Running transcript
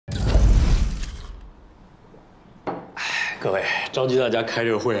各位，召集大家开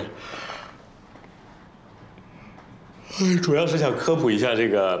这个会，主要是想科普一下这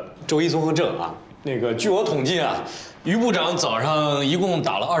个周一综合症啊。那个，据我统计啊，于部长早上一共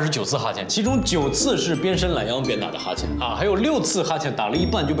打了29次哈欠，其中9次是边伸懒腰边打的哈欠啊，还有6次哈欠打了一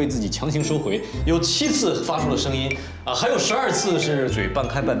半就被自己强行收回，有7次发出了声音啊，还有12次是嘴半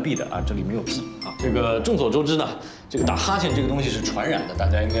开半闭的啊，这里没有屁啊。这个众所周知呢，这个打哈欠这个东西是传染的，大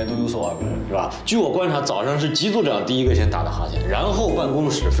家应该都有所耳闻，是吧？据我观察，早上是级组长第一个先打的哈欠，然后办公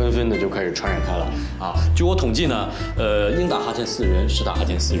室纷纷的就开始传染开了啊。据我统计呢，应打哈欠4人，实打哈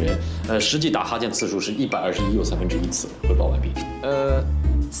欠4人，实际打哈欠次数是121又1/3次。汇报完毕。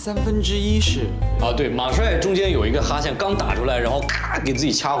1/3是啊，对，马帅中间有一个哈欠刚打出来，然后咔给自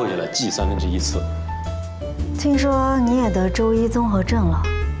己掐回去了，记1/3次。听说你也得周一综合症了？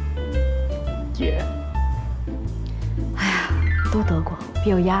也。哎呀，都得过，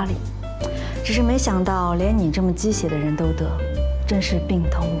别有压力。只是没想到连你这么鸡血的人都得，真是病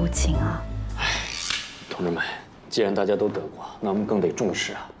痛无情啊！哎，同志们，既然大家都得过，那我们更得重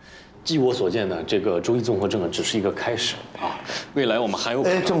视啊。据我所见呢，这个周一综合症只是一个开始啊，未来我们还有可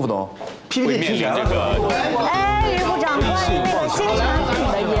能郑副董会面临这个哎，于部长，关于那个新产品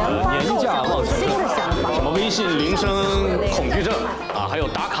的研发构想有新的想法，什么微信铃声恐惧症啊，还有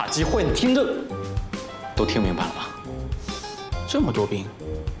打卡机幻听症，都听明白了吗？这么多病，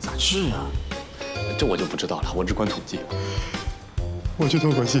咋治啊？这我就不知道了，我只管统计。我去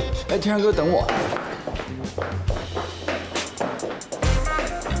托管系。哎，天然哥，等我。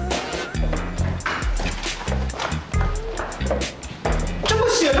这不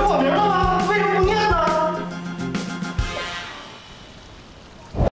写着我名了吗？